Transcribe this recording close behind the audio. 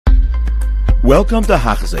Welcome to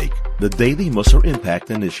Hachzik, the Daily Musar Impact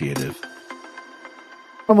Initiative.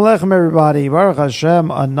 Assalamu alaikum, everybody. Baruch Hashem,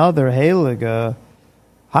 another Heilige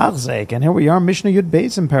Hachzik. And here we are, Mishnah Yud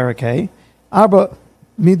Beis in Pirkei. Arba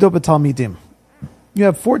Mido B'Talmidim. You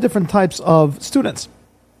have four different types of students.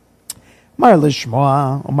 Mar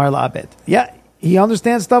Lishmoa, or Mar La'abed. Yeah, he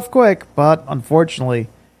understands stuff quick, but unfortunately,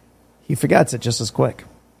 he forgets it just as quick.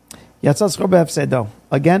 Yatzas Chobev Sedo.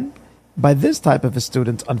 Again, by this type of a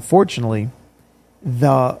student, unfortunately,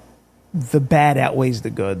 the bad outweighs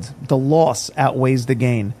the good. The loss outweighs the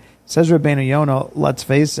gain. Says Rabbeinu Yonah, let's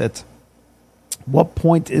face it, what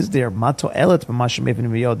point is there? He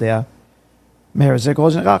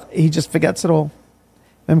just forgets it all.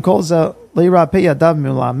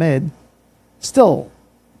 Still,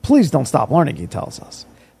 please don't stop learning, he tells us.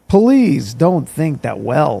 Please don't think that,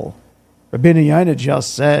 well, Rabbeinu Yonah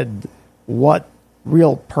just said, what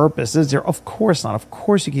real purpose is there? Of course not. Of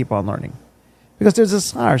course you keep on learning. Because there's a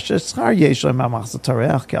schar.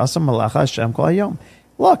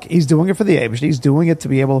 Look, he's doing it for the Eibush. He's doing it to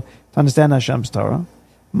be able to understand Hashem's Torah.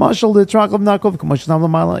 He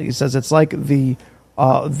says it's like the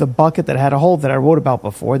bucket that had a hole that I wrote about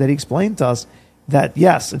before, that he explained to us that,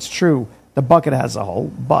 yes, it's true, the bucket has a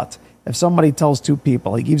hole, but if somebody tells two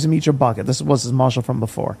people, he gives them each a bucket, this was his mashal from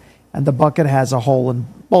before, and the bucket has a hole in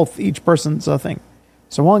each person's thing.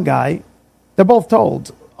 So one guy, they're both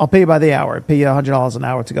told, I'll pay you by the hour, I'll pay you $100 an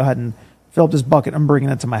hour to go ahead and fill up this bucket and bring it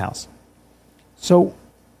into my house. So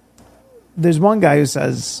there's one guy who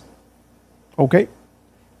says, okay,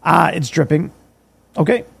 it's dripping.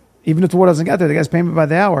 Okay, even if the water doesn't get there, the guy's paying me by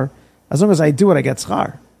the hour. As long as I do it, I get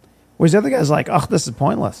schar. Whereas the other guy's like, this is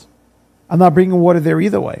pointless. I'm not bringing water there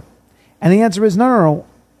either way. And the answer is, no,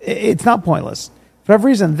 it's not pointless. For every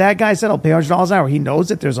reason, that guy said, I'll pay $100 an hour. He knows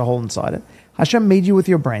that there's a hole inside it. Hashem made you with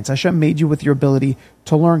your brains. Hashem made you with your ability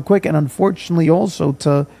to learn quick and unfortunately also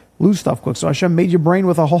to lose stuff quick. So Hashem made your brain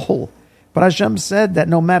with a hole. But Hashem said that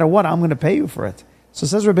no matter what, I'm going to pay you for it. So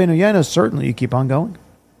says Rabbeinu Yonah, certainly you keep on going.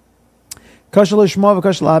 If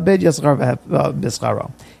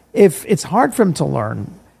it's hard for him to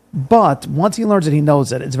learn, but once he learns it, he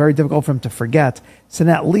knows it, it's very difficult for him to forget. So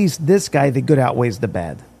then at least this guy, the good outweighs the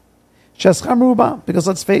bad. Because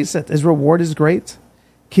let's face it, his reward is great.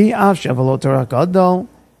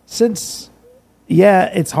 Since,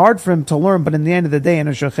 it's hard for him to learn, but in the end of the day,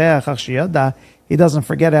 he doesn't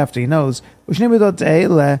forget after he knows.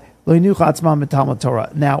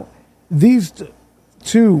 Now, these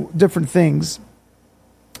two different things,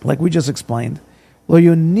 like we just explained,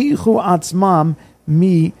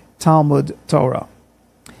 mi Talmud Torah.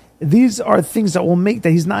 These are things that will make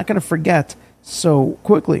that he's not going to forget so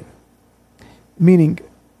quickly. Meaning,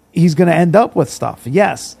 he's going to end up with stuff.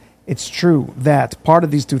 Yes, it's true that part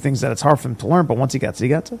of these two things that it's hard for him to learn, but once he gets it, he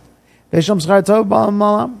gets it. And he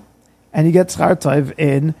gets schar tov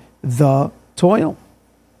in the toil.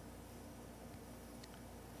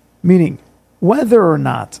 Meaning, whether or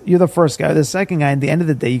not you're the first guy or the second guy, in the end of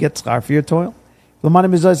the day, you get schar for your toil.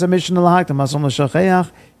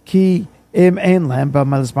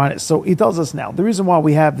 So he tells us now, the reason why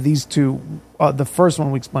we have these two, the first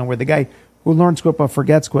one we explained, where the guy who learns quick but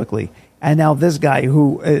forgets quickly, and now this guy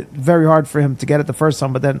who, very hard for him to get it the first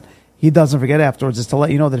time, but then he doesn't forget afterwards, is to let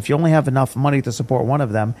you know that if you only have enough money to support one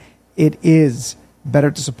of them, it is better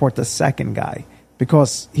to support the second guy,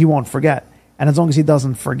 because he won't forget. And as long as he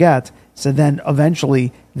doesn't forget, so then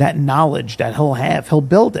eventually that knowledge that he'll have, he'll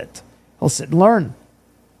build it. He'll sit and learn.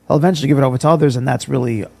 He'll eventually give it over to others, and that's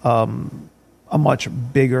really a much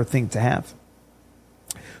bigger thing to have.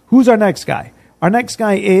 Who's our next guy? Our next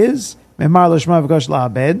guy is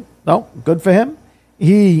no, good for him.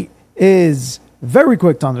 He is very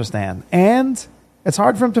quick to understand, and it's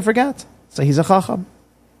hard for him to forget. So he's a chacham.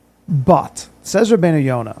 But, says Rabbeinu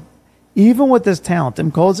Yonah, even with this talent,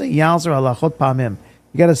 you got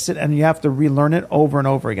to sit and you have to relearn it over and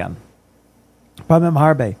over again.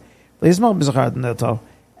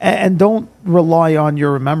 And don't rely on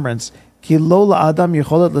your remembrance.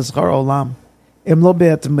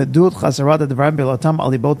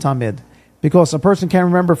 Because a person can't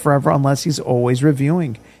remember forever unless he's always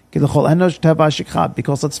reviewing.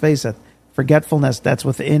 Because let's face it, forgetfulness, that's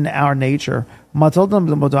within our nature. And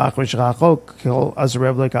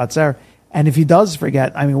if he does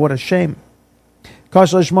forget, what a shame.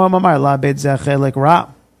 If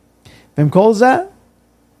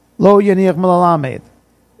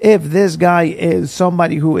this guy is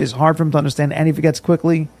somebody who is hard for him to understand and he forgets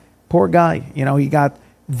quickly, poor guy. He got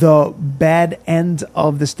the bad end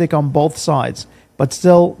of the stick on both sides. But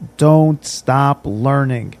still, don't stop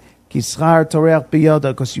learning.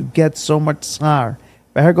 Because you get so much schar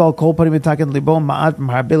Behergal kol parim mitaken libom ma'at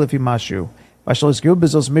m'harbe lefi mashu. V'ashal iskriu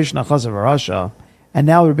bezos Mishnah chazav Rasha. And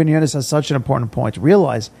now Rabbi Yonis has such an important point.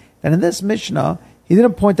 Realize that in this Mishnah, he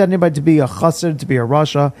didn't point out anybody to be a chassid, to be a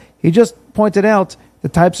Rasha. He just pointed out the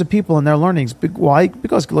types of people and their learnings. Why?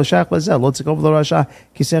 Because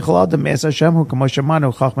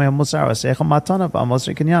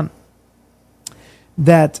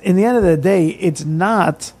that in the end of the day, it's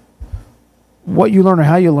not what you learn or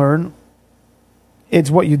how you learn, it's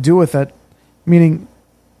what you do with it. Meaning,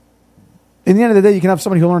 in the end of the day, you can have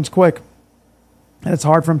somebody who learns quick, and it's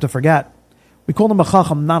hard for him to forget. We call him a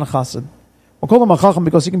chacham, not a chassid. We call him a chacham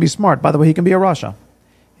because he can be smart. By the way, he can be a rasha.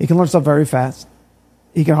 He can learn stuff very fast.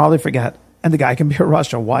 He can hardly forget. And the guy can be a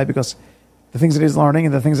rasha. Why? Because the things that he's learning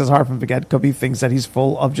and the things that's hard for him to forget could be things that he's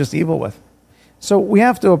full of just evil with. So we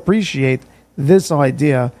have to appreciate this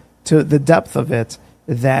idea to the depth of it,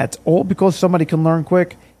 that all because somebody can learn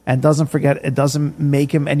quick and doesn't forget, it doesn't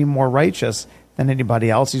make him any more righteous than anybody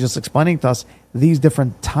else. He's just explaining to us these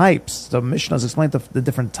different types. The Mishnah has explained the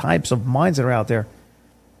different types of minds that are out there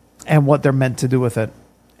and what they're meant to do with it.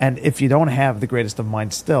 And if you don't have the greatest of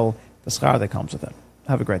minds still, the schar that comes with it.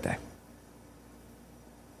 Have a great day.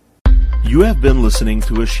 You have been listening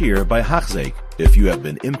to a shiur by Hachzeik. If you have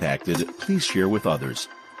been impacted, please share with others.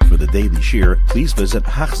 For the daily shiur, please visit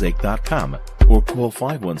Hachzeik.com or call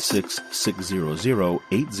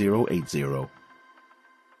 516-600-8080.